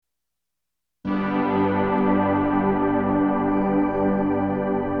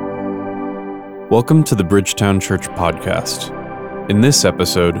Welcome to the Bridgetown Church Podcast. In this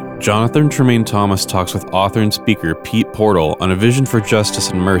episode, Jonathan Tremaine Thomas talks with author and speaker Pete Portal on a vision for justice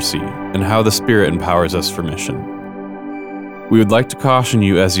and mercy and how the Spirit empowers us for mission. We would like to caution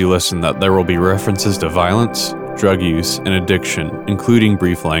you as you listen that there will be references to violence, drug use, and addiction, including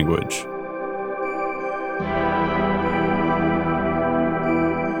brief language.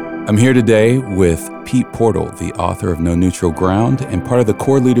 I'm here today with Pete Portal, the author of No Neutral Ground and part of the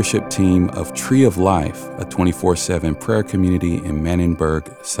core leadership team of Tree of Life, a 24/7 prayer community in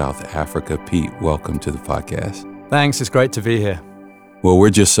Manenberg, South Africa. Pete, welcome to the podcast. Thanks, it's great to be here. Well, we're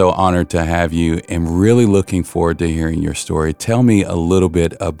just so honored to have you and really looking forward to hearing your story. Tell me a little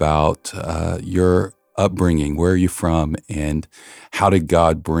bit about your upbringing. Where are you from and how did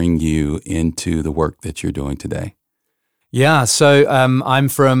God bring you into the work that you're doing today? Yeah, so I'm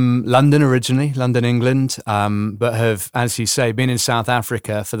from London originally, London, England, but have, as you say, been in South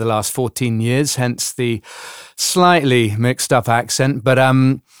Africa for the last 14 years, hence the slightly mixed up accent. But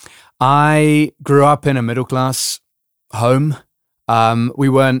I grew up in a middle-class home. We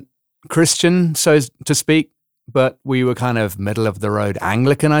weren't Christian, so to speak, but we were kind of middle-of-the-road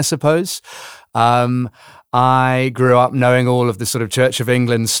Anglican, I suppose. I grew up knowing all of the sort of Church of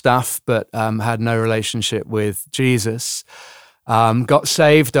England stuff, but had no relationship with Jesus. Got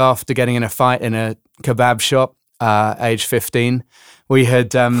saved after getting in a fight in a kebab shop, age 15. We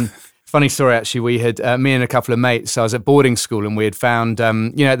had, funny story actually, we had, me and a couple of mates, I was at boarding school and we had found,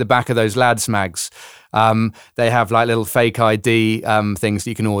 at the back of those lads mags, they have like little fake ID things that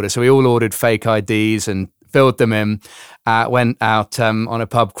you can order. So we all ordered fake IDs and filled them in, went out on a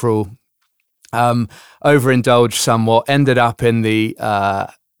pub crawl, overindulged somewhat, ended up in the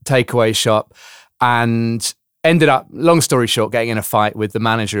takeaway shop and ended up, long story short, getting in a fight with the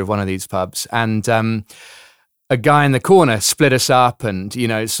manager of one of these pubs. And a guy in the corner split us up and,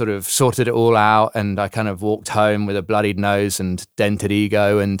 sort of sorted it all out. And I kind of walked home with a bloodied nose and dented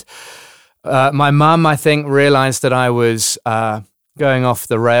ego. And my mum, I think, realized that I was going off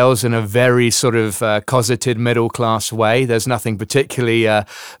the rails in a very sort of cosseted middle-class way. There's nothing particularly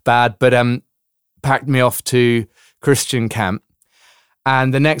bad, but packed me off to Christian camp.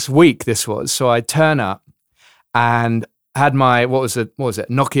 And the next week this was, so I turn up and had my, what was it,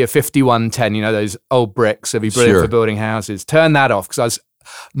 Nokia 5110, those old bricks that'd be brilliant for building houses. Turn that off because I was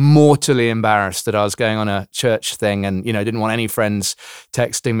mortally embarrassed that I was going on a church thing and, didn't want any friends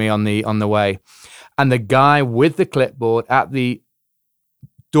texting me on the way. And the guy with the clipboard at the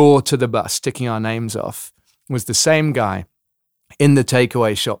door to the bus, ticking our names off, was the same guy in the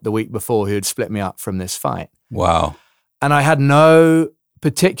takeaway shop the week before who had split me up from this fight. Wow. And I had no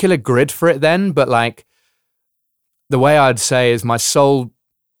particular grid for it then, but like the way I'd say is my soul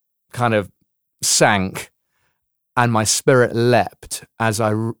kind of sank and my spirit leapt as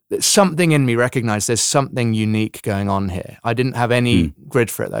something in me recognized there's something unique going on here. I didn't have any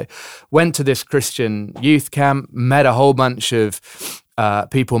grid for it though. Went to this Christian youth camp, met a whole bunch of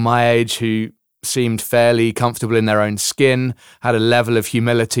people my age who seemed fairly comfortable in their own skin, had a level of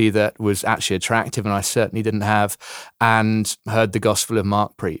humility that was actually attractive and I certainly didn't have, and heard the Gospel of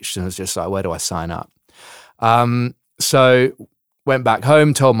Mark preached and was just like, where do I sign up? So went back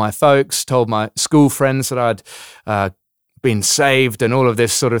home, told my folks, told my school friends that I'd been saved and all of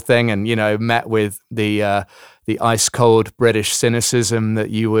this sort of thing, and, met with the ice cold British cynicism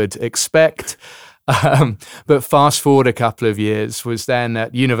that you would expect. But fast forward a couple of years, was then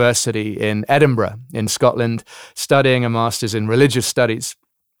at university in Edinburgh in Scotland, studying a master's in religious studies.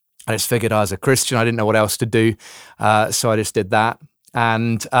 I just figured I was a Christian. I didn't know what else to do. So I just did that.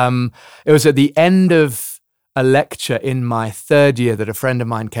 And it was at the end of a lecture in my third year that a friend of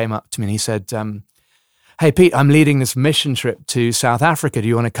mine came up to me and he said, hey, Pete, I'm leading this mission trip to South Africa. Do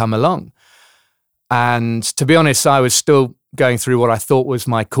you want to come along? And to be honest, I was still going through what I thought was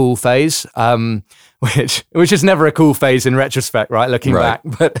my cool phase, which is never a cool phase in retrospect, right? Looking back,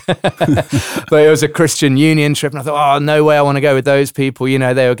 but but it was a Christian Union trip, and I thought, oh, no way, I want to go with those people.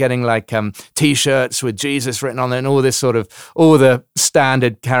 They were getting like T-shirts with Jesus written on it, and all this sort of all the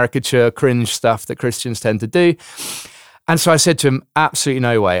standard caricature, cringe stuff that Christians tend to do. And so I said to him, absolutely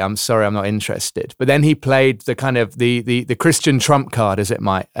no way. I'm sorry, I'm not interested. But then he played the kind of the Christian trump card,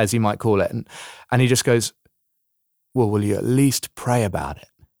 as he might call it, and he just goes, well, will you at least pray about it?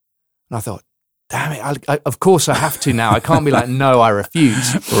 And I thought, damn it, of course I have to now. I can't be like, no, I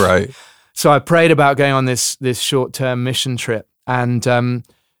refuse. Right. So I prayed about going on this short-term mission trip and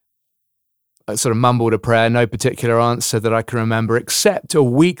I sort of mumbled a prayer, no particular answer that I can remember, except a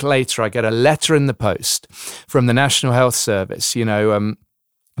week later I get a letter in the post from the National Health Service,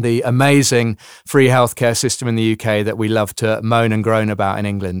 the amazing free healthcare system in the UK that we love to moan and groan about in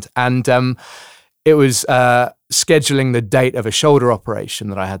England. And it was scheduling the date of a shoulder operation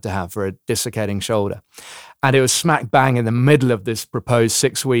that I had to have for a dislocating shoulder. And it was smack bang in the middle of this proposed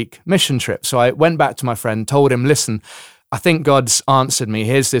 6-week mission trip. So I went back to my friend, told him, listen, I think God's answered me.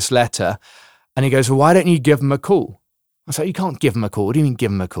 Here's this letter. And he goes, well, why don't you give them a call? I was like, you can't give them a call. What do you mean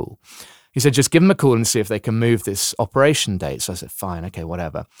give them a call? He said, just give them a call and see if they can move this operation date. So I said, fine, okay,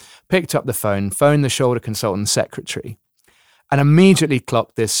 whatever. Picked up the phone, phoned the shoulder consultant's secretary, and immediately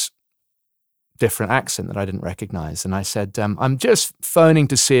clocked this different accent that I didn't recognize. And I said, I'm just phoning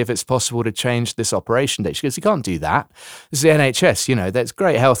to see if it's possible to change this operation date. She goes, you can't do that. This is the NHS, that's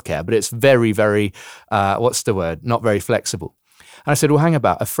great healthcare, but it's very, very, not very flexible. And I said, well, hang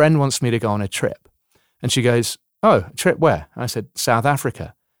about. A friend wants me to go on a trip. And she goes, oh, a trip where? And I said, South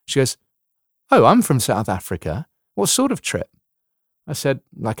Africa. She goes, oh, I'm from South Africa. What sort of trip? I said,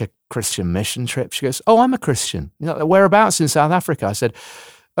 like a Christian mission trip. She goes, oh, I'm a Christian. Whereabouts in South Africa? I said,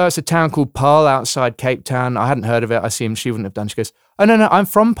 oh, it's a town called Paarl outside Cape Town. I hadn't heard of it. I assumed she wouldn't have done. She goes, oh, no, I'm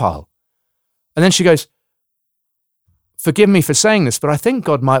from Paarl. And then she goes, forgive me for saying this, but I think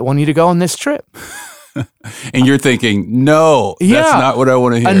God might want you to go on this trip. And you're thinking, no, that's not what I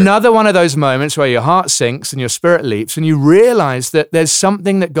want to hear. Another one of those moments where your heart sinks and your spirit leaps and you realize that there's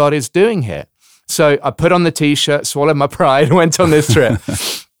something that God is doing here. So I put on the T-shirt, swallowed my pride, and went on this trip.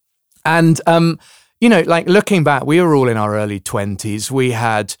 And, looking back, we were all in our early 20s. We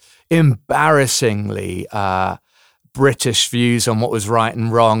had embarrassingly British views on what was right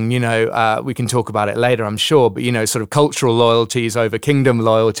and wrong. We can talk about it later, I'm sure, but, sort of cultural loyalties over kingdom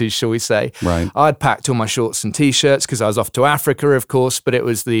loyalties, shall we say. Right. I'd packed all my shorts and T-shirts because I was off to Africa, of course, but it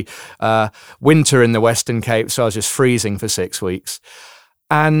was the winter in the Western Cape, so I was just freezing for 6 weeks.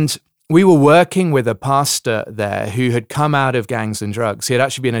 And we were working with a pastor there who had come out of gangs and drugs. He had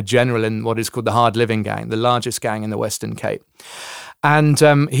actually been a general in what is called the Hard Living Gang, the largest gang in the Western Cape. And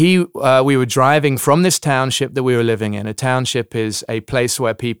we were driving from this township that we were living in. A township is a place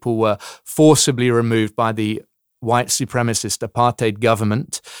where people were forcibly removed by the white supremacist apartheid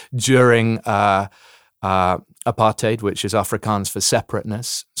government during apartheid, which is Afrikaans for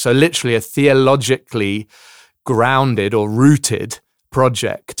separateness. So literally a theologically grounded or rooted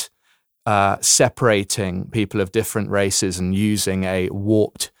project separating people of different races and using a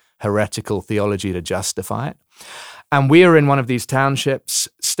warped heretical theology to justify it. And we are in one of these townships,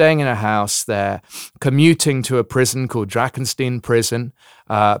 staying in a house there, commuting to a prison called Drakenstein Prison,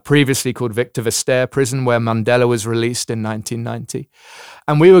 previously called Victor Verster Prison, where Mandela was released in 1990.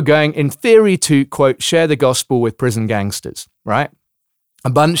 And we were going, in theory, to, quote, share the gospel with prison gangsters, right? A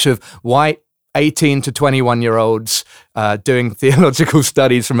bunch of white 18 to 21-year-olds doing theological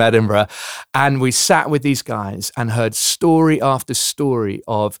studies from Edinburgh. And we sat with these guys and heard story after story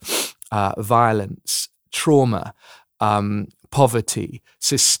of violence, trauma, poverty,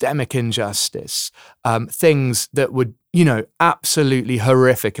 systemic injustice, things that would, absolutely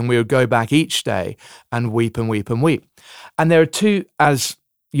horrific. And we would go back each day and weep and weep and weep. And there are two, as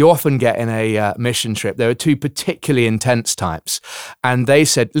you often get in a mission trip, there are two particularly intense types. And they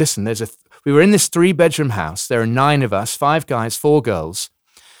said, listen, we were in this 3-bedroom house. There are 9 of us, 5 guys, 4 girls.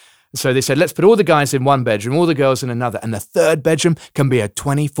 So they said, let's put all the guys in one bedroom, all the girls in another. And the 3rd bedroom can be a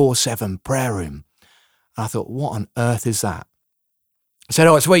 24/7 prayer room. And I thought, what on earth is that? I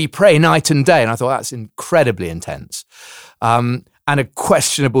said, it's where you pray night and day. And I thought, that's incredibly intense. And a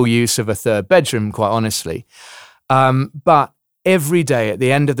questionable use of a 3rd bedroom, quite honestly. But every day, at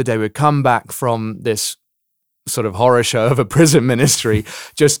the end of the day, we'd come back from this sort of horror show of a prison ministry,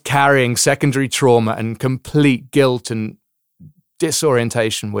 just carrying secondary trauma and complete guilt and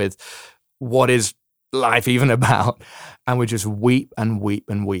disorientation with what is life even about. And we just weep and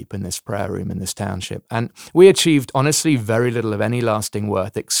weep and weep in this prayer room in this township. And we achieved, honestly, very little of any lasting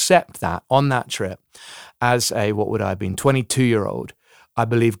worth, except that on that trip, as a, 22-year-old, I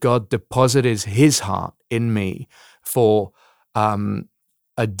believe God deposited his heart in me for a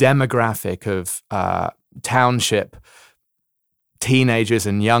demographic of township teenagers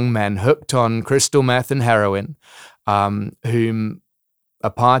and young men hooked on crystal meth and heroin, whom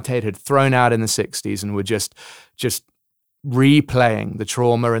apartheid had thrown out in the 60s and were just replaying the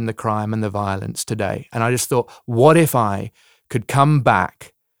trauma and the crime and the violence today. And I just thought, what if I could come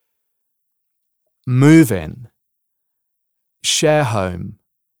back, move in, share home,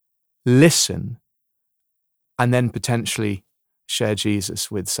 listen, and then potentially share Jesus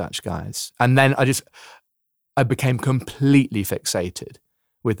with such guys. And then I became completely fixated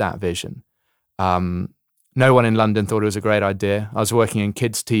with that vision. No one in London thought it was a great idea. I was working in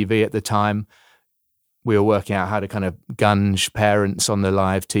kids' TV at the time. We were working out how to kind of gunge parents on the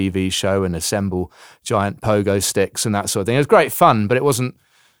live TV show and assemble giant pogo sticks and that sort of thing. It was great fun, but it wasn't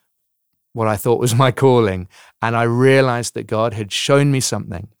what I thought was my calling. And I realized that God had shown me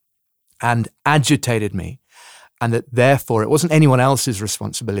something and agitated me, and that therefore it wasn't anyone else's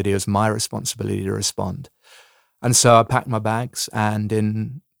responsibility, it was my responsibility to respond. And so I packed my bags, and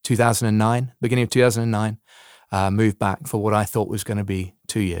in 2009, beginning of 2009, moved back for what I thought was going to be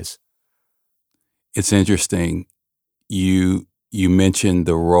 2 years. It's interesting. You mentioned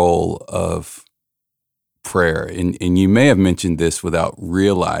the role of prayer, and you may have mentioned this without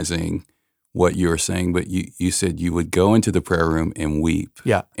realizing what you were saying, but you said you would go into the prayer room and weep.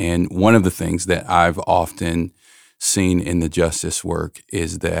 Yeah. And one of the things that I've often seen in the justice work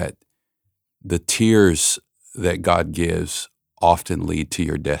is that the tears that God gives often lead to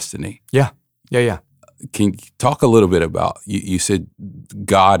your destiny. Yeah. Can you talk a little bit about, you said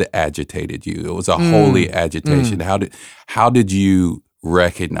God agitated you. It was a holy agitation. How did you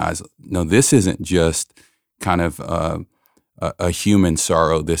recognize, no, this isn't just kind of a human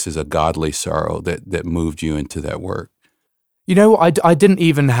sorrow, this is a godly sorrow that moved you into that work? You know, I didn't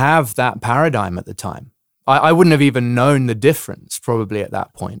even have that paradigm at the time. I wouldn't have even known the difference probably at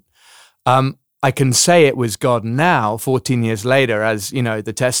that point. I can say it was God now, 14 years later, as, you know,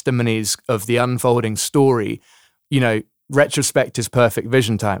 the testimonies of the unfolding story, you know, retrospect is perfect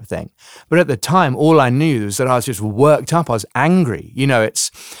vision type thing. But at the time, all I knew was that I was just worked up. I was angry. You know,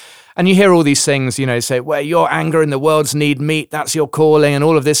 and you hear all these things, you know, say, well, your anger and the world's need meet, that's your calling, and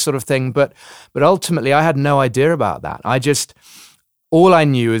all of this sort of thing. But ultimately, I had no idea about that. All I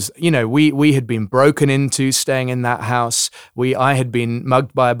knew is, you know, we had been broken into staying in that house. I had been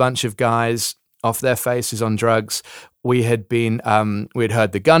mugged by a bunch of guys off their faces on drugs. We had been, we'd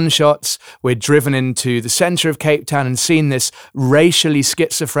heard the gunshots. We'd driven into the center of Cape Town and seen this racially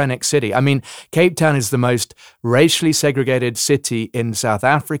schizophrenic city. I mean, Cape Town is the most racially segregated city in South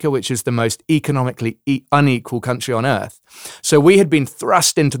Africa, which is the most economically unequal country on earth. So we had been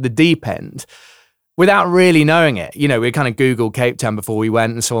thrust into the deep end without really knowing it. You know, we kind of Googled Cape Town before we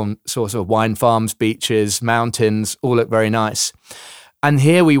went and saw sort of wine farms, beaches, mountains, all looked very nice. And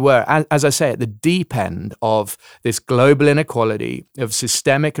here we were, as I say, at the deep end of this global inequality, of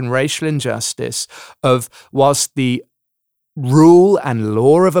systemic and racial injustice, of whilst the rule and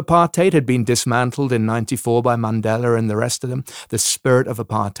law of apartheid had been dismantled in 94 by Mandela and the rest of them, the spirit of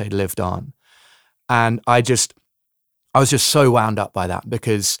apartheid lived on. And I was just so wound up by that,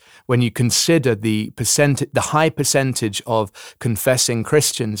 because when you consider the high percentage of confessing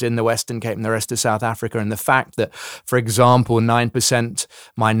Christians in the Western Cape and the rest of South Africa, and the fact that, for example, 9%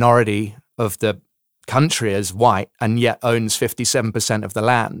 minority of the country is white and yet owns 57% of the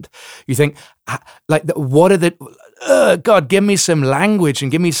land, you think, like, what are God, give me some language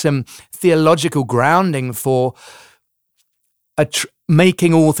and give me some theological grounding for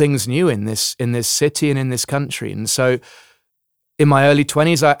making all things new in this city and in this country. And so in my early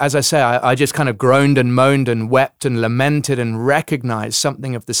 20s, as I say, I just kind of groaned and moaned and wept and lamented and recognized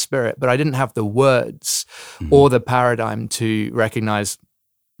something of the Spirit, but I didn't have the words or the paradigm to recognize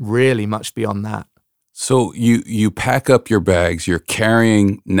really much beyond that. So you pack up your bags, you're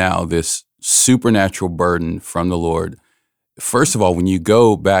carrying now this supernatural burden from the Lord. First of all, when you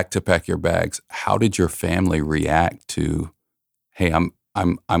go back to pack your bags, how did your family react to, hey,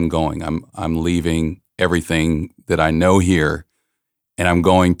 I'm going. I'm leaving everything that I know here, and I'm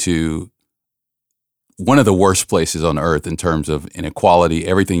going to one of the worst places on earth in terms of inequality,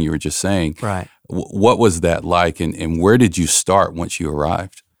 everything you were just saying. Right. What was that like, and where did you start once you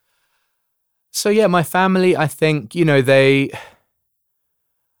arrived? So yeah, my family, I think, you know, they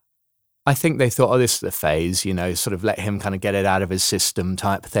thought, oh, this is a phase, you know, sort of let him kind of get it out of his system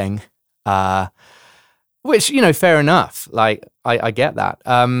type thing. Which, you know, fair enough. Like, I get that.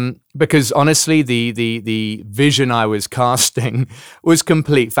 Because honestly, the vision I was casting was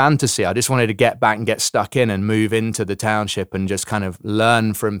complete fantasy. I just wanted to get back and get stuck in and move into the township and just kind of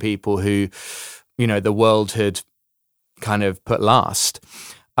learn from people who, you know, the world had kind of put last.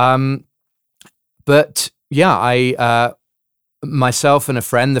 But yeah, myself and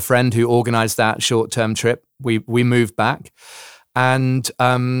the friend who organized that short-term trip, we moved back and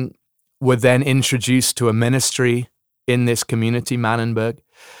were then introduced to a ministry in this community, Manenberg,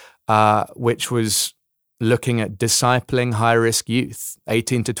 which was looking at discipling high-risk youth,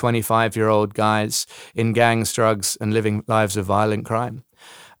 18 to 25-year-old guys in gangs, drugs, and living lives of violent crime.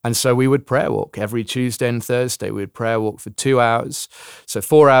 And so we would prayer walk every Tuesday and Thursday. We would prayer walk for 2 hours, so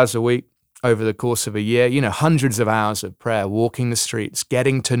 4 hours a week over the course of a year, you know, hundreds of hours of prayer, walking the streets,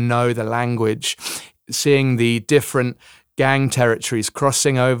 getting to know the language, seeing the different gang territories,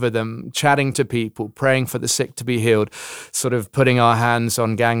 crossing over them, chatting to people, praying for the sick to be healed, sort of putting our hands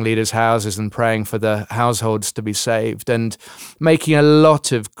on gang leaders' houses and praying for the households to be saved, and making a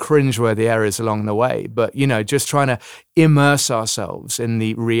lot of cringeworthy errors along the way. But, just trying to immerse ourselves in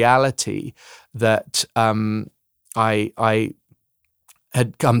the reality that I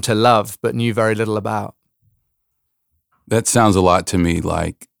had come to love but knew very little about. That sounds a lot to me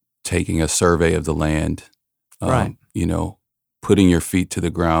like taking a survey of the land, right? Putting your feet to the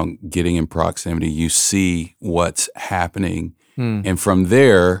ground, getting in proximity. You see what's happening, and from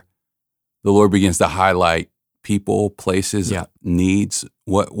there, the Lord begins to highlight people, places, needs.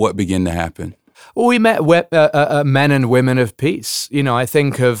 What began to happen? Well, we met men and women of peace. I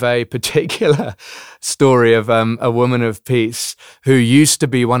think of a particular story of a woman of peace who used to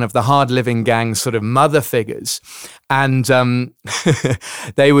be one of the hard-living gang's sort of mother figures. And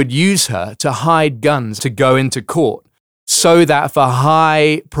they would use her to hide guns to go into court so that for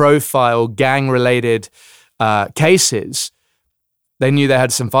high-profile gang-related cases, they knew they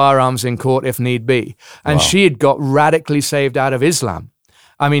had some firearms in court if need be. And she had got radically saved out of Islam.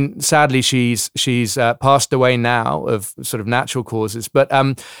 I mean, sadly, she's passed away now of sort of natural causes. But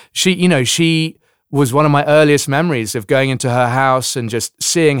she was one of my earliest memories of going into her house and just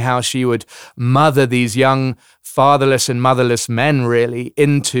seeing how she would mother these young fatherless and motherless men really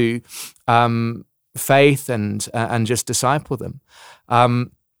into faith and just disciple them.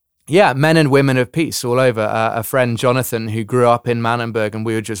 Men and women of peace all over. A friend, Jonathan, who grew up in Manenberg, and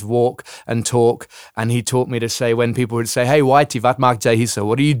we would just walk and talk. And he taught me to say, when people would say, "Hey, Whitey, wat maakt jy hier so?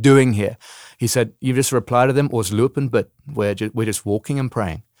 What are you doing here?" He said, "You just reply to them, ons lopen, but we're just walking and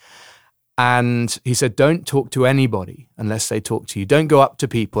praying." And he said, "Don't talk to anybody unless they talk to you. Don't go up to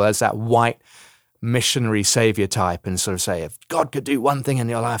people as that white missionary savior type and sort of say, if God could do one thing in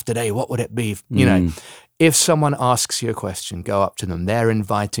your life today, what would it be?" If someone asks you a question, go up to them. They're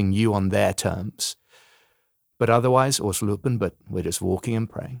inviting you on their terms. But otherwise, ons lopen, but we're just walking and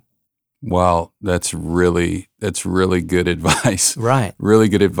praying. Wow, that's really good advice. Right. Really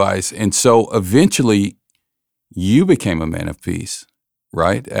good advice. And so eventually you became a man of peace,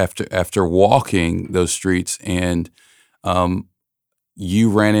 right? After walking those streets, and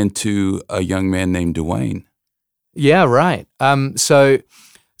you ran into a young man named Dwayne. Yeah, right.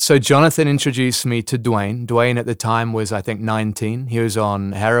 So Jonathan introduced me to Dwayne. Dwayne at the time was, I think, 19. He was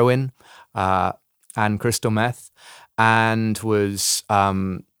on heroin and crystal meth, and was,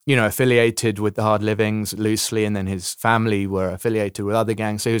 affiliated with the Hard Livings loosely, and then his family were affiliated with other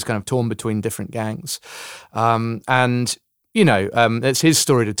gangs. So he was kind of torn between different gangs. It's his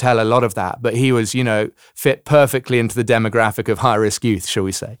story to tell, a lot of that, but he was, fit perfectly into the demographic of high-risk youth, shall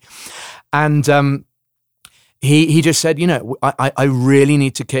we say. And He just said, I really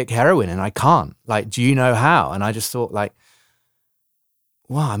need to kick heroin and I can't. Like, do you know how? And I just thought, like,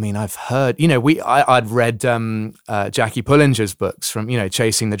 well, I mean, I've heard, I'd read Jackie Pullinger's books from,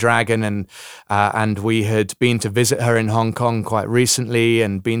 Chasing the Dragon, and we had been to visit her in Hong Kong quite recently,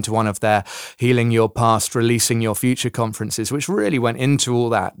 and been to one of their Healing Your Past, Releasing Your Future conferences, which really went into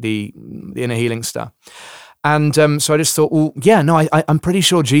all that, the inner healing stuff. And so I just thought, I'm pretty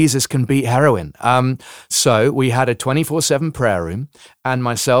sure Jesus can beat heroin. So we had a 24/7 prayer room, and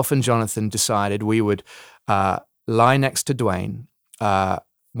myself and Jonathan decided we would lie next to Dwayne.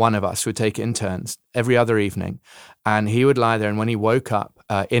 One of us would take it in turns every other evening, and he would lie there, and when he woke up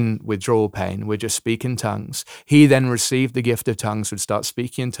in withdrawal pain, we'd just speak in tongues. He then received the gift of tongues, would start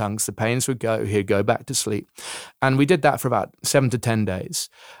speaking in tongues, the pains would go, he'd go back to sleep. And we did that for about 7 to 10 days.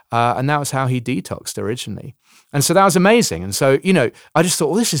 And that was how he detoxed originally. And so that was amazing. And so, I just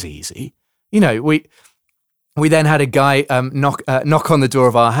thought, well, this is easy. We then had a guy knock on the door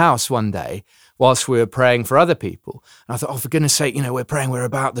of our house one day whilst we were praying for other people. And I thought, oh, for goodness sake, we're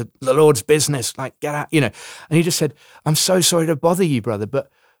about the Lord's business, like, get out, And he just said, "I'm so sorry to bother you, brother, but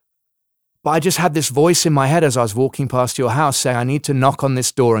I just had this voice in my head as I was walking past your house saying, I need to knock on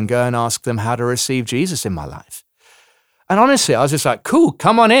this door and go and ask them how to receive Jesus in my life." And honestly, I was just like, cool,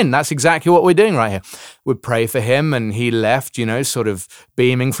 come on in. That's exactly what we're doing right here. We'd pray for him, and he left, sort of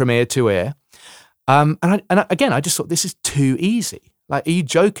beaming from ear to ear. And again, I just thought, this is too easy. Like, are you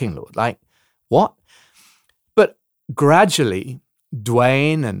joking, Lord? Like, what? But gradually,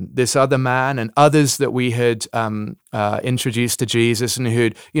 Dwayne and this other man and others that we had introduced to Jesus, and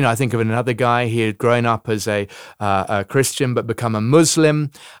who'd, I think of another guy, he had grown up as a Christian but become a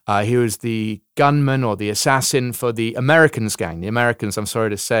Muslim. He was the gunman or the assassin for the Americans gang. The Americans, I'm sorry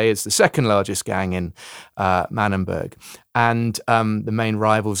to say, is the second largest gang in Manenberg, and the main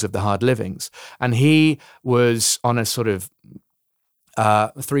rivals of the Hard Livings. And he was on a sort of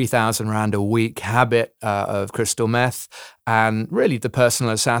 3,000 rand a week habit of crystal meth, and really the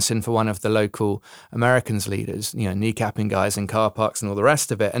personal assassin for one of the local Americans leaders, kneecapping guys in car parks and all the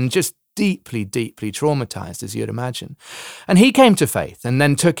rest of it, and just deeply, deeply traumatized, as you'd imagine. And he came to faith and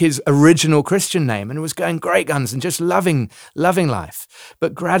then took his original Christian name and was going great guns and just loving life.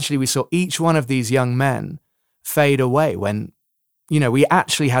 But gradually we saw each one of these young men fade away when, we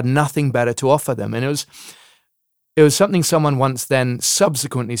actually had nothing better to offer them. And it was something someone once then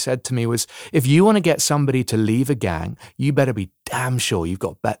subsequently said to me was, if you want to get somebody to leave a gang, you better be damn sure you've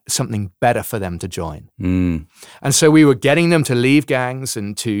got something better for them to join. And so we were getting them to leave gangs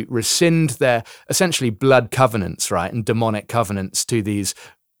and to rescind their essentially blood covenants, right, and demonic covenants to these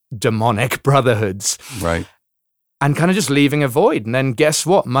demonic brotherhoods. Right. And kind of just leaving a void. And then guess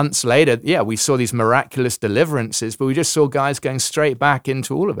what? Months later, we saw these miraculous deliverances, but we just saw guys going straight back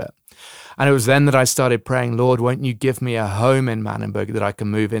into all of it. And it was then that I started praying, Lord, won't you give me a home in Manenberg that I can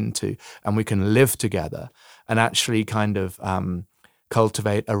move into and we can live together and actually kind of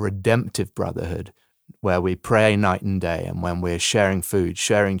cultivate a redemptive brotherhood where we pray night and day, and when we're sharing food,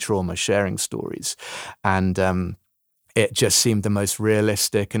 sharing trauma, sharing stories. And it just seemed the most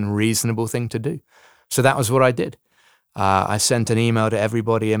realistic and reasonable thing to do. So that was what I did. I sent an email to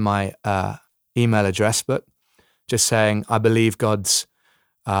everybody in my email address book just saying, I believe God's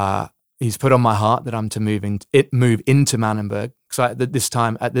He's put on my heart that I'm to move into Manenberg. Because at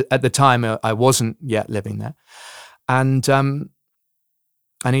the time, I wasn't yet living there. And I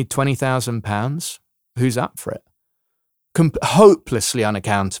need £20,000. Who's up for it? Hopelessly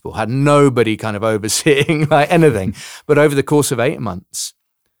unaccountable. Had nobody kind of overseeing like anything. But over the course of 8 months,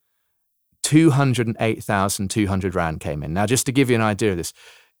 208,200 rand came in. Now, just to give you an idea of this,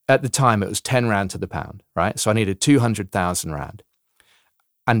 at the time, it was 10 rand to the pound, right? So I needed 200,000 rand.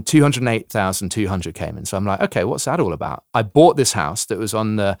 And 208,200 came in. So I'm like, okay, what's that all about? I bought this house that was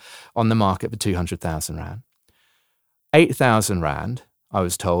on the market for 200,000 rand. 8,000 rand, I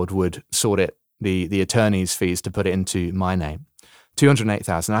was told, would sort it, the attorney's fees to put it into my name.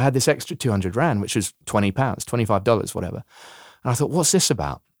 208,000. I had this extra 200 rand, which was £20, $25, whatever. And I thought, what's this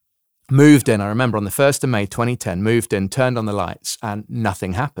about? Moved in, I remember on the 1st of May 2010, moved in, turned on the lights, and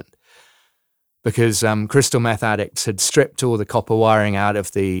nothing happened. Because crystal meth addicts had stripped all the copper wiring out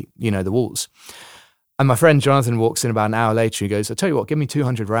of the walls. And my friend Jonathan walks in about an hour later. He goes, I tell you what, give me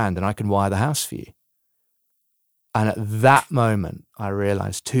 200 rand and I can wire the house for you. And at that moment, I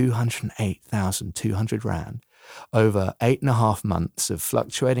realized 208,200 rand over 8.5 months of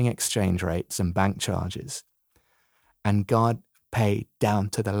fluctuating exchange rates and bank charges. And God paid down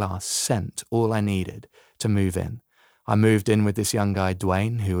to the last cent all I needed to move in. I moved in with this young guy,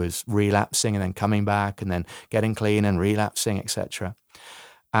 Dwayne, who was relapsing and then coming back and then getting clean and relapsing, etc.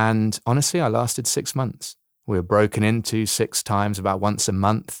 And honestly, I lasted 6 months. We were broken into 6 times, about once a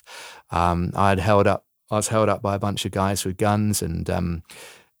month. I was held up by a bunch of guys with guns, and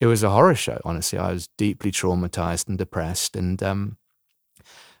it was a horror show, honestly. I was deeply traumatized and depressed. And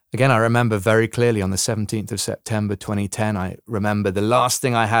again, I remember very clearly on the 17th of September 2010, I remember the last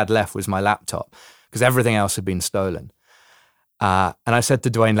thing I had left was my laptop, because everything else had been stolen. And I said to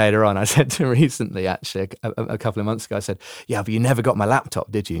Dwayne later on, I said to him recently, actually, a couple of months ago, I said, yeah, but you never got my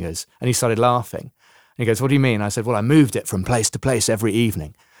laptop, did you? He goes, and he started laughing. And he goes, what do you mean? I said, well, I moved it from place to place every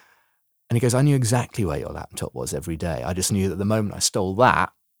evening. And he goes, I knew exactly where your laptop was every day. I just knew that the moment I stole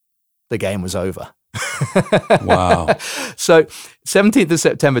that, the game was over. Wow. So 17th of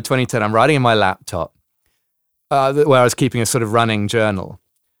September 2010, I'm writing in my laptop where I was keeping a sort of running journal.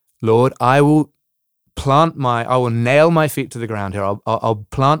 Lord, I will nail my feet to the ground here. I'll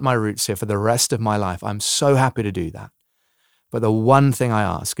plant my roots here for the rest of my life. I'm so happy to do that. But the one thing I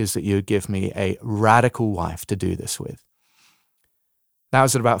ask is that you would give me a radical wife to do this with. That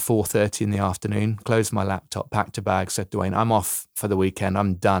was at about 4:30 in the afternoon. Closed my laptop, packed a bag, said, Dwayne, I'm off for the weekend.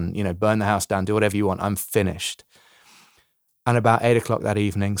 I'm done. Burn the house down, do whatever you want. I'm finished. And about 8 o'clock that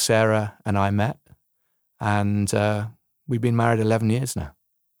evening, Sarah and I met, and we've been married 11 years now.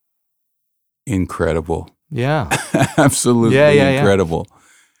 Incredible. Yeah. Absolutely incredible. Yeah.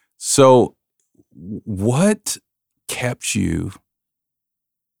 So what kept you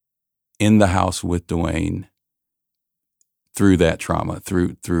in the house with Dwayne through that trauma,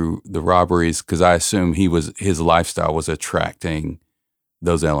 through the robberies? Because I assume his lifestyle was attracting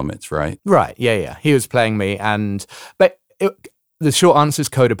those elements, right? Right. Yeah. He was playing me. But the short answer is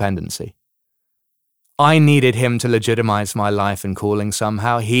codependency. I needed him to legitimize my life and calling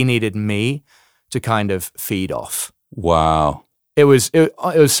somehow. He needed me to kind of feed off. Wow. It was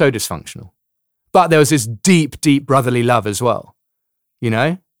so dysfunctional. But there was this deep, deep brotherly love as well.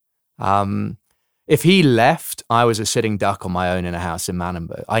 It If he left, I was a sitting duck on my own in a house in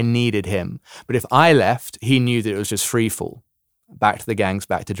Manenberg. I needed him. But if I left, he knew that it was just free fall. Back to the gangs,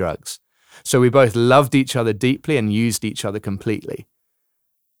 back to drugs. So we both loved each other deeply and used each other completely.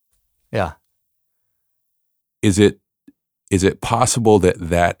 Yeah. Is it possible that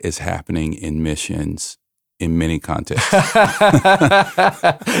that is happening in missions in many contexts?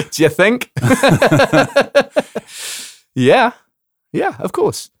 Do you think? Yeah, of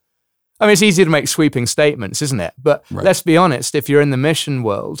course. I mean, it's easy to make sweeping statements, isn't it? But Let's be honest, if you're in the mission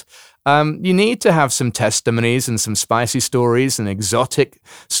world, you need to have some testimonies and some spicy stories and exotic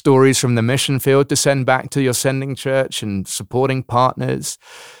stories from the mission field to send back to your sending church and supporting partners.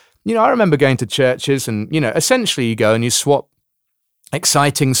 I remember going to churches and, essentially you go and you swap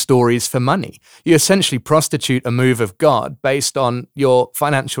exciting stories for money. You essentially prostitute a move of God based on your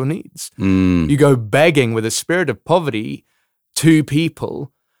financial needs. You go begging with a spirit of poverty to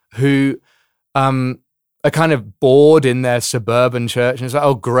people who are kind of bored in their suburban church, and it's like,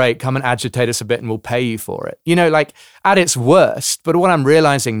 oh great, come and agitate us a bit and we'll pay you for it. Like at its worst. But what I'm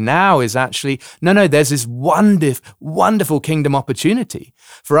realizing now is actually, no, there's this wonderful kingdom opportunity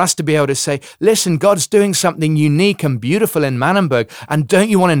for us to be able to say, listen, God's doing something unique and beautiful in Manenberg, and don't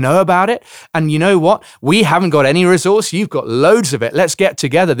you want to know about it? And you know what? We haven't got any resource. You've got loads of it. Let's get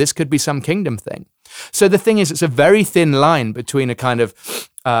together. This could be some kingdom thing. So the thing is, it's a very thin line between a kind of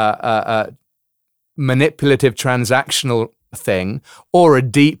manipulative transactional thing or a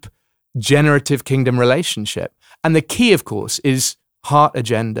deep generative kingdom relationship. And the key, of course, is heart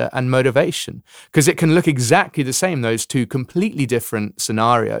agenda and motivation, because it can look exactly the same, those two completely different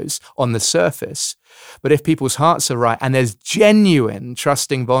scenarios on the surface. But if people's hearts are right and there's genuine,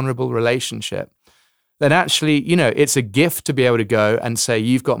 trusting, vulnerable relationship, then actually, it's a gift to be able to go and say,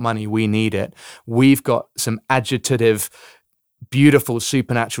 you've got money, we need it. We've got some agitative, beautiful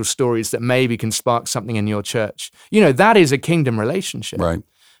supernatural stories that maybe can spark something in your church. That is a kingdom relationship. Right.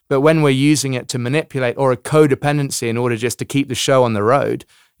 But when we're using it to manipulate or a codependency in order just to keep the show on the road,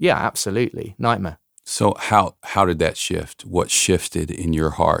 yeah, absolutely. Nightmare. So how did that shift? What shifted in your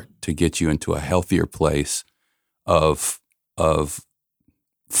heart to get you into a healthier place of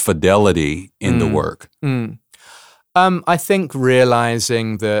fidelity in the work? I think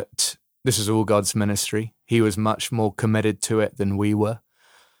realizing that this is all God's ministry. He was much more committed to it than we were.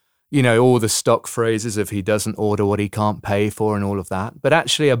 All the stock phrases of he doesn't order what he can't pay for and all of that. But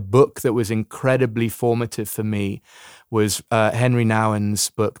actually a book that was incredibly formative for me was Henry Nouwen's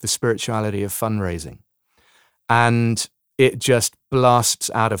book, The Spirituality of Fundraising. And it just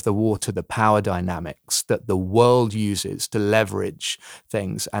blasts out of the water the power dynamics that the world uses to leverage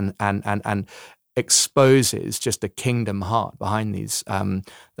things and exposes just a kingdom heart behind these,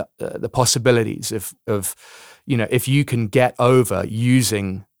 the possibilities of if you can get over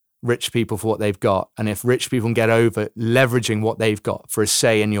using rich people for what they've got, and if rich people can get over leveraging what they've got for a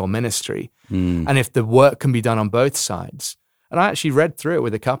say in your ministry, and if the work can be done on both sides. And I actually read through it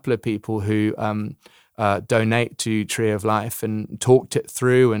with a couple of people who donate to Tree of Life and talked it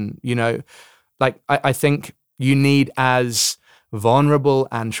through, and I think you need as vulnerable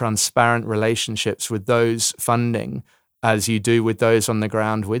and transparent relationships with those funding as you do with those on the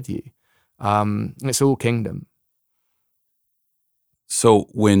ground with you. It's all kingdom. So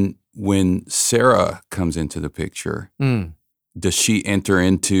when Sarah comes into the picture, does she enter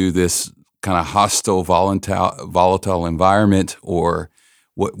into this kind of hostile, volatile environment, or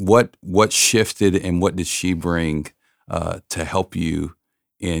what shifted and what did she bring to help you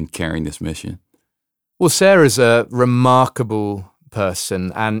in carrying this mission? Well, Sarah's a remarkable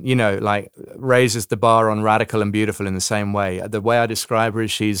person and, raises the bar on radical and beautiful in the same way. The way I describe her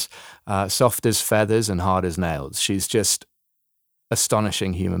is she's soft as feathers and hard as nails. She's just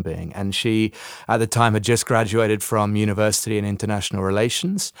astonishing human being. And she, at the time, had just graduated from University in International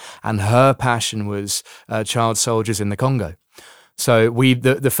Relations, and her passion was child soldiers in the Congo. So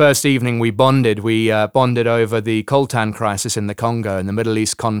the first evening we bonded over the coltan crisis in the Congo and the Middle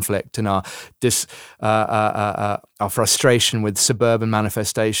East conflict, and our frustration with suburban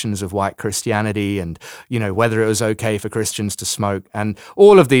manifestations of white Christianity, and whether it was okay for Christians to smoke and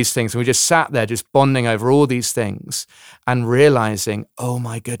all of these things. And we just sat there just bonding over all these things and realizing, oh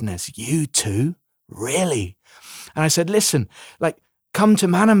my goodness, you too? Really? And I said, listen, come to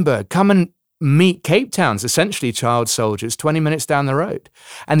Manenberg, come and meet Cape Town's essentially child soldiers 20 minutes down the road.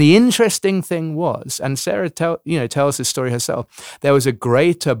 And the interesting thing was, and Sarah tells this story herself, there was a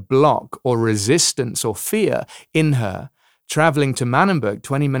greater block or resistance or fear in her traveling to Manenberg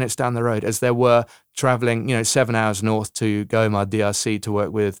 20 minutes down the road as there were traveling 7 hours north to Goma, DRC, to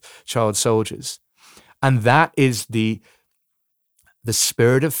work with child soldiers. And that is the the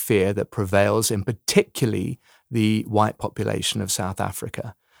spirit of fear that prevails in particularly the white population of South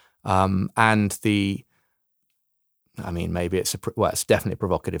Africa. And maybe it's it's definitely a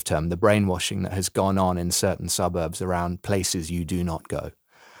provocative term, the brainwashing that has gone on in certain suburbs around places you do not go.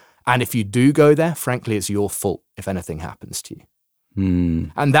 And if you do go there, frankly, it's your fault if anything happens to you.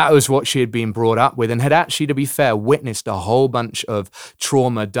 And that was what she had been brought up with, and had actually, to be fair, witnessed a whole bunch of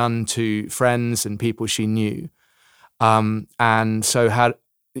trauma done to friends and people she knew. And so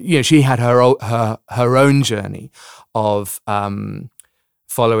she had her own journey of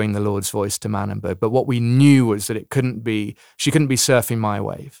following the Lord's voice to Manenberg. But what we knew was that she couldn't be surfing my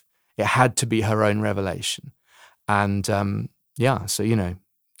wave. It had to be her own revelation. And so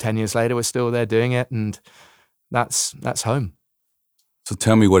 10 years later, we're still there doing it, and that's home. So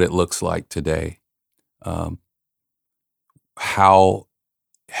tell me what it looks like today. How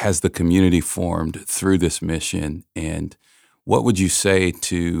has the community formed through this mission? And what would you say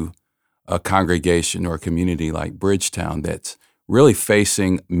to a congregation or a community like Bridgetown that's really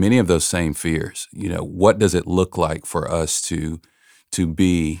facing many of those same fears? What does it look like for us to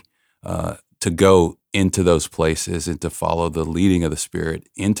go into those places and to follow the leading of the Spirit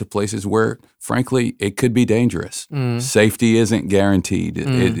into places where, frankly, it could be dangerous. Safety isn't guaranteed.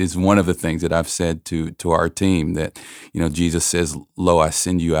 It is one of the things that I've said to our team that, Jesus says, "Lo, I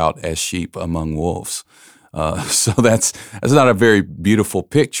send you out as sheep among wolves." So that's not a very beautiful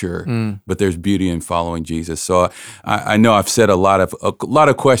picture, but there's beauty in following Jesus. So I know I've said a lot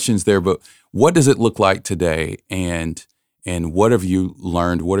of questions there, but what does it look like today? And what have you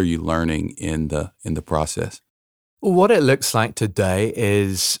learned? What are you learning in the process? Well, what it looks like today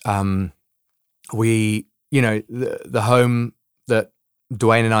is the home that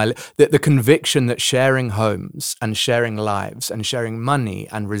Dwayne and I, the conviction that sharing homes and sharing lives and sharing money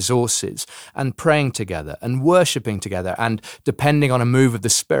and resources and praying together and worshiping together and depending on a move of the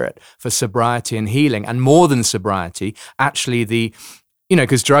Spirit for sobriety and healing, and more than sobriety, actually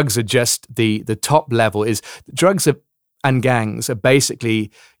because drugs are just the top level, is drugs and gangs are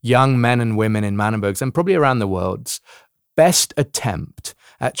basically young men and women in Manenberg's and probably around the world's best attempt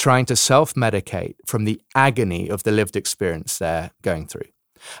at trying to self-medicate from the agony of the lived experience they're going through.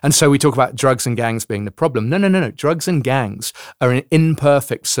 And so we talk about drugs and gangs being the problem. No. Drugs and gangs are an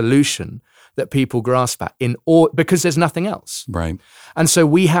imperfect solution that people grasp at because there's nothing else. Right. And so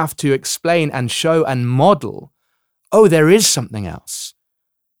we have to explain and show and model, there is something else.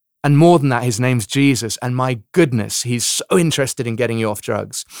 And more than that, his name's Jesus. And my goodness, he's so interested in getting you off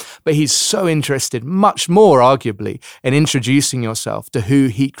drugs. But he's so interested, much more arguably, in introducing yourself to who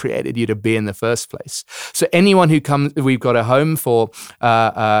he created you to be in the first place. So anyone who comes, we've got a home for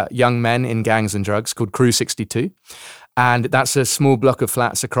young men in gangs and drugs called Crew 62. And that's a small block of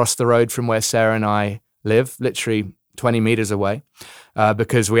flats across the road from where Sarah and I live, literally 20 meters away.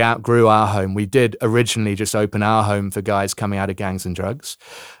 Because we outgrew our home. We did originally just open our home for guys coming out of gangs and drugs.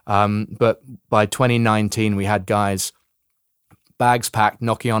 But by 2019, we had guys, bags packed,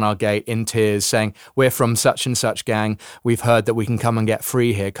 knocking on our gate in tears saying, "We're from such and such gang. We've heard that we can come and get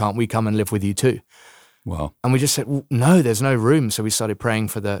free here. Can't we come and live with you too?" Wow. And we just said, well, no, there's no room. So we started praying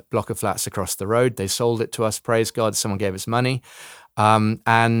for the block of flats across the road. They sold it to us. Praise God. Someone gave us money.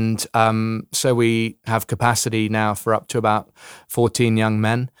 So we have capacity now for up to about 14 young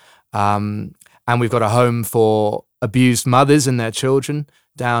men. And we've got a home for abused mothers and their children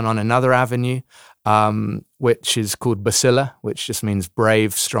down on another avenue, which is called Basila, which just means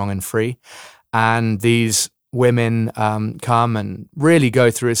brave, strong, and free. And these women come and really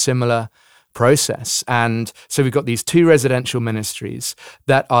go through a similar process. And so we've got these two residential ministries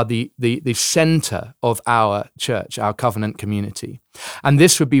that are the center of our church, our covenant community. And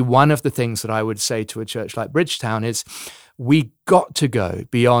this would be one of the things that I would say to a church like Bridgetown is we got to go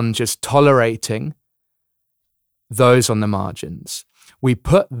beyond just tolerating those on the margins. We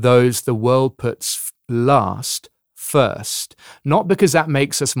put those the world puts last first, not because that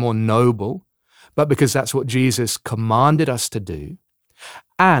makes us more noble, but because that's what Jesus commanded us to do.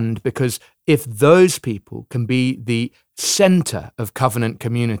 And because if those people can be the center of covenant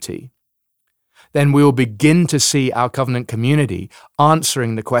community, then we will begin to see our covenant community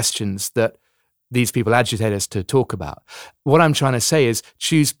answering the questions that these people agitate us to talk about. What I'm trying to say is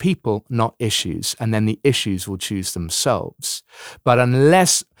choose people, not issues, and then the issues will choose themselves. But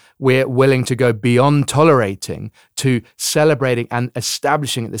unless we're willing to go beyond tolerating to celebrating and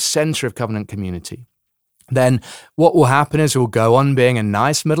establishing at the center of covenant community, then what will happen is we'll go on being a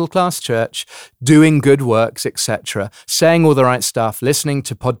nice middle-class church, doing good works, etc., saying all the right stuff, listening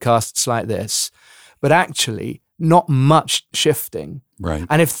to podcasts like this, but actually not much shifting. Right.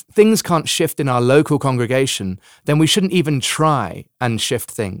 And if things can't shift in our local congregation, then we shouldn't even try and shift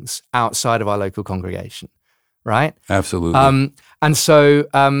things outside of our local congregation, right? Absolutely. And so,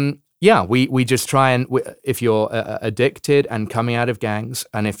 we just try and, if you're addicted and coming out of gangs,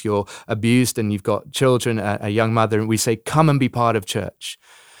 and if you're abused and you've got children, a young mother, and we say, come and be part of church.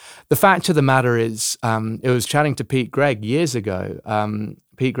 The fact of the matter is, it was chatting to Pete Greig years ago.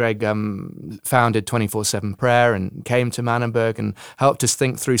 Pete Greig founded 24/7 Prayer and came to Manenberg and helped us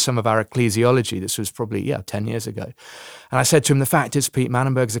think through some of our ecclesiology. This was probably, 10 years ago. And I said to him, the fact is, Pete,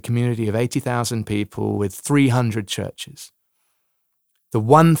 Manenberg is a community of 80,000 people with 300 churches. The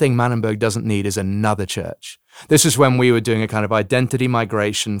one thing Manenberg doesn't need is another church. This is when we were doing a kind of identity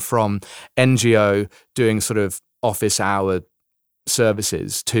migration from NGO, doing sort of office hour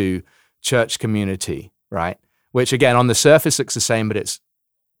services, to church community, right? Which again, on the surface looks the same, but it's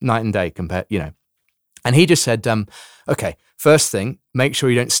night and day compared, And he just said, okay, first thing, make sure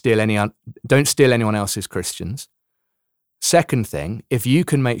you don't steal anyone else's Christians. Second thing, if you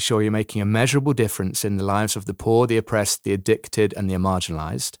can make sure you're making a measurable difference in the lives of the poor, the oppressed, the addicted, and the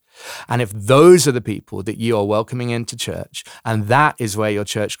marginalized, and if those are the people that you are welcoming into church, and that is where your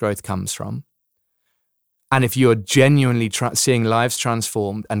church growth comes from, and if you're genuinely seeing lives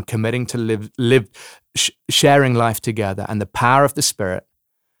transformed and committing to sharing life together, and the power of the Spirit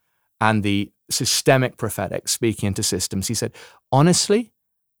and the systemic prophetic speaking into systems, he said, honestly,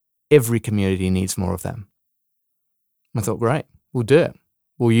 every community needs more of them. I thought, great, we'll do it.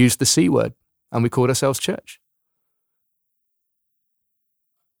 We'll use the C word, and we called ourselves church.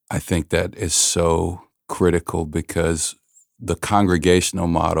 I think that is so critical, because the congregational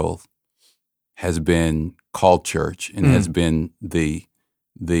model has been called church and has been the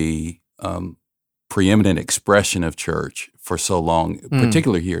preeminent expression of church for so long,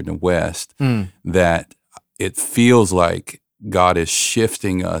 particularly here in the West, that it feels like God is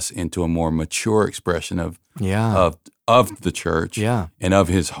shifting us into a more mature expression of the church and of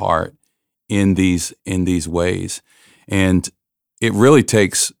His heart in these ways. And it really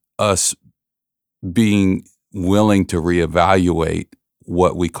takes us being willing to reevaluate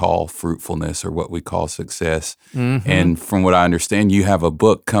what we call fruitfulness or what we call success. Mm-hmm. And from what I understand, you have a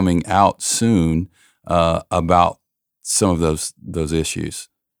book coming out soon about some of those issues.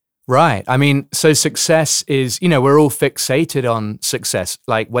 Right. I mean, so success is, we're all fixated on success,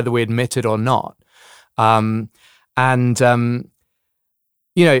 like whether we admit it or not. I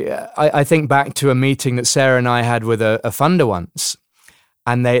think back to a meeting that Sarah and I had with a funder once.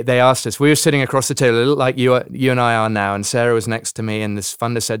 And they asked us, we were sitting across the table, like you and I are now, and Sarah was next to me, and this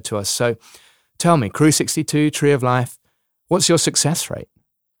funder said to us, so tell me, Crew 62, Tree of Life, what's your success rate?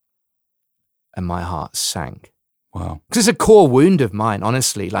 And my heart sank. Wow. Because it's a core wound of mine,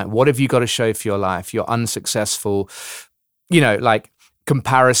 honestly. Like, what have you got to show for your life? You're unsuccessful, like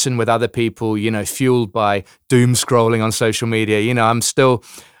comparison with other people, fueled by doom scrolling on social media. I'm still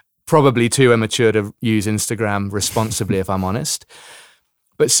probably too immature to use Instagram responsibly, if I'm honest.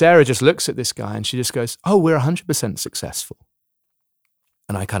 But Sarah just looks at this guy and she just goes, oh, we're 100% successful.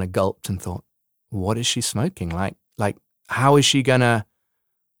 And I kind of gulped and thought, what is she smoking? Like, how is she going to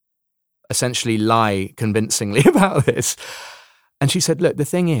essentially lie convincingly about this? And she said, look, the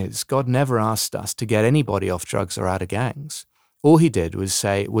thing is, God never asked us to get anybody off drugs or out of gangs. All He did was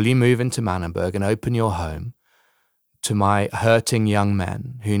say, will you move into Manenberg and open your home to my hurting young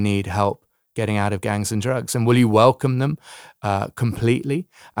men who need help getting out of gangs and drugs? And will you welcome them completely?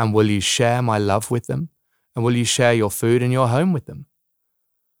 And will you share my love with them? And will you share your food and your home with them?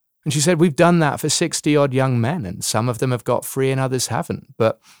 And she said, we've done that for 60-odd young men, and some of them have got free and others haven't,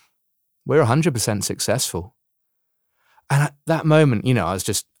 but we're 100% successful. And at that moment, I was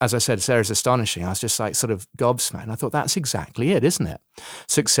just, as I said, Sarah's astonishing. I was just like sort of gobsmacked. And I thought, that's exactly it, isn't it?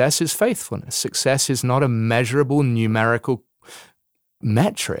 Success is faithfulness. Success is not a measurable numerical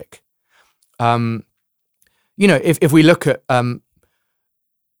metric. If we look at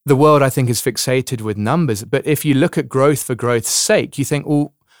the world, I think, is fixated with numbers. But if you look at growth for growth's sake, you think,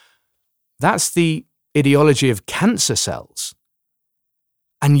 well, that's the ideology of cancer cells.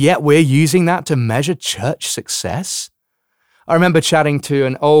 And yet we're using that to measure church success. I remember chatting to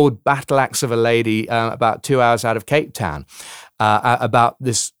an old battle axe of a lady about 2 hours out of Cape Town about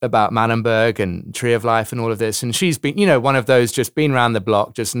Manenberg and Tree of Life and all of this. And she's been, one of those just been around the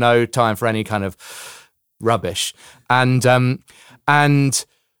block, just no time for any kind of rubbish. And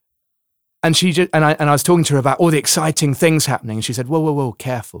she just, and I was talking to her about all the exciting things happening. And she said, whoa,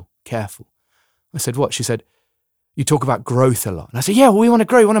 careful. I said, what? She said, you talk about growth a lot. And I said, yeah, well, we want to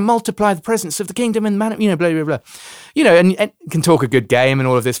grow. We want to multiply the presence of the kingdom and blah, blah, blah. And can talk a good game and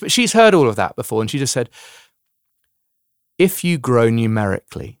all of this. But she's heard all of that before. And she just said, if you grow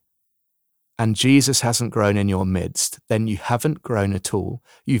numerically and Jesus hasn't grown in your midst, then you haven't grown at all.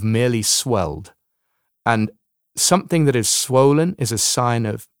 You've merely swelled. And something that is swollen is a sign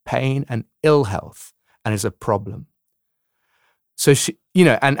of pain and ill health and is a problem. So,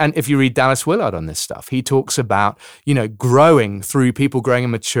 and if you read Dallas Willard on this stuff, he talks about, growing through people growing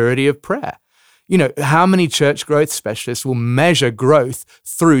in maturity of prayer. How many church growth specialists will measure growth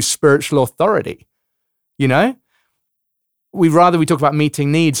through spiritual authority? We talk about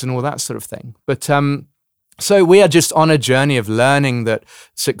meeting needs and all that sort of thing. But so we are just on a journey of learning that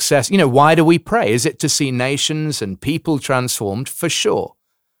success, why do we pray? Is it to see nations and people transformed? For sure.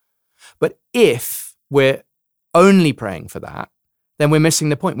 But if we're only praying for that, then we're missing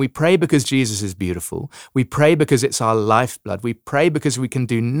the point. We pray because Jesus is beautiful. We pray because it's our lifeblood. We pray because we can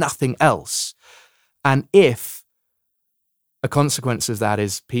do nothing else. And if a consequence of that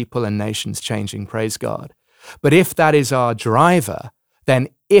is people and nations changing, praise God. But if that is our driver, then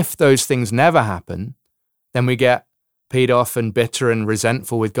if those things never happen, then we get peed off and bitter and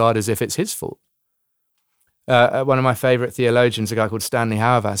resentful with God as if it's his fault. One of my favorite theologians, a guy called Stanley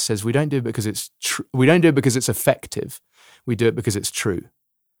Hauerwas, says we don't do it because it's we don't do it because it's effective. We do it because it's true.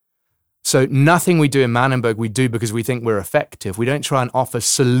 So nothing we do in Manenberg we do because we think we're effective. We don't try and offer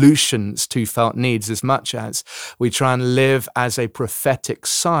solutions to felt needs as much as we try and live as a prophetic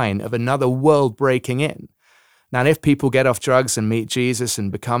sign of another world breaking in. Now, if people get off drugs and meet Jesus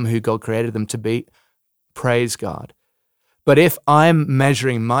and become who God created them to be, praise God. But if I'm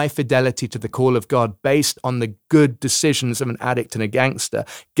measuring my fidelity to the call of God based on the good decisions of an addict and a gangster,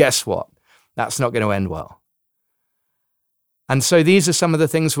 guess what? That's not going to end well. And so these are some of the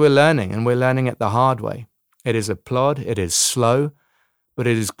things we're learning, and we're learning it the hard way. It is a plod, it is slow, but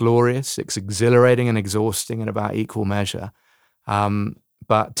it is glorious. It's exhilarating and exhausting in about equal measure.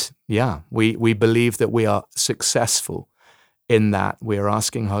 But yeah, we believe that we are successful in that we are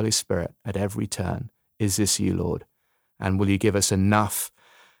asking Holy Spirit at every turn, is this you, Lord? And will you give us enough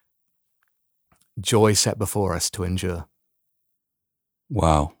joy set before us to endure?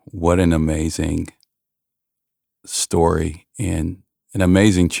 Wow, what an amazing story and an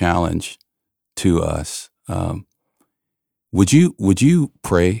amazing challenge to us. Would you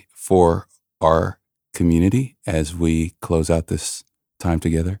pray for our community as we close out this time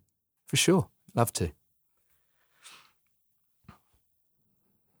together? For sure. Love to.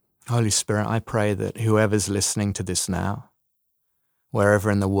 Holy Spirit, I pray that whoever's listening to this now,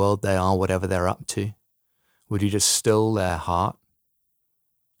 wherever in the world they are, whatever they're up to, would you just still their heart?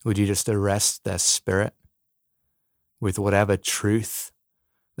 Would you just arrest their spirit with whatever truth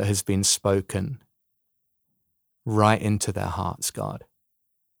that has been spoken right into their hearts, God?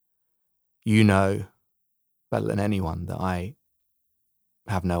 You know better than anyone that I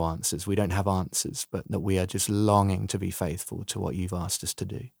have no answers. We don't have answers, but that we are just longing to be faithful to what you've asked us to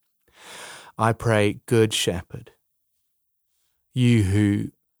do. I pray, Good Shepherd, you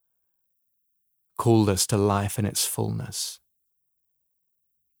who called us to life in its fullness,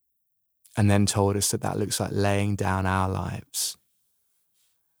 and then told us that looks like laying down our lives,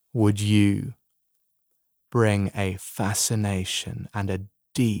 would you bring a fascination and a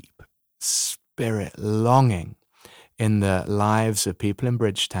deep spirit longing in the lives of people in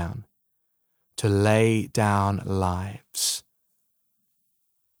Bridgetown to lay down lives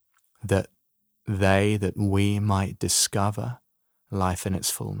that we might discover life in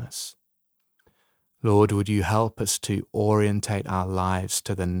its fullness. Lord, would you help us to orientate our lives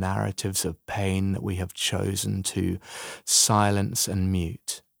to the narratives of pain that we have chosen to silence and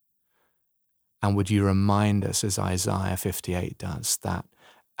mute? And would you remind us, as Isaiah 58 does, that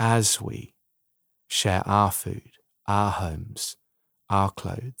as we share our food, our homes, our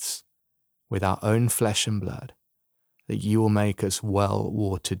clothes, with our own flesh and blood, that you will make us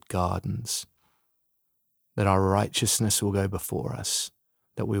well-watered gardens, that our righteousness will go before us,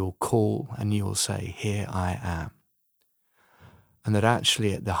 that we will call and you will say, here I am. And that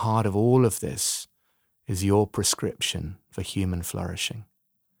actually at the heart of all of this is your prescription for human flourishing.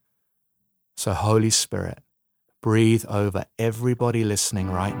 So Holy Spirit, breathe over everybody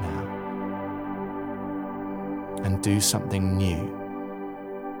listening right now and do something new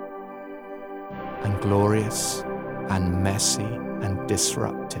and glorious and messy and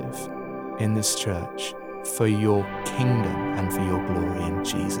disruptive in this church for your kingdom and for your glory in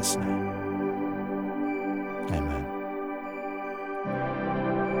Jesus' name. Amen.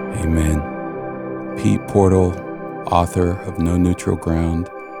 Amen. Pete Portal, author of No Neutral Ground,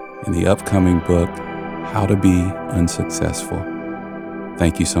 in the upcoming book, How to Be Unsuccessful.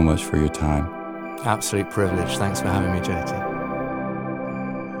 Thank you so much for your time. Absolute privilege. Thanks for having me, JT.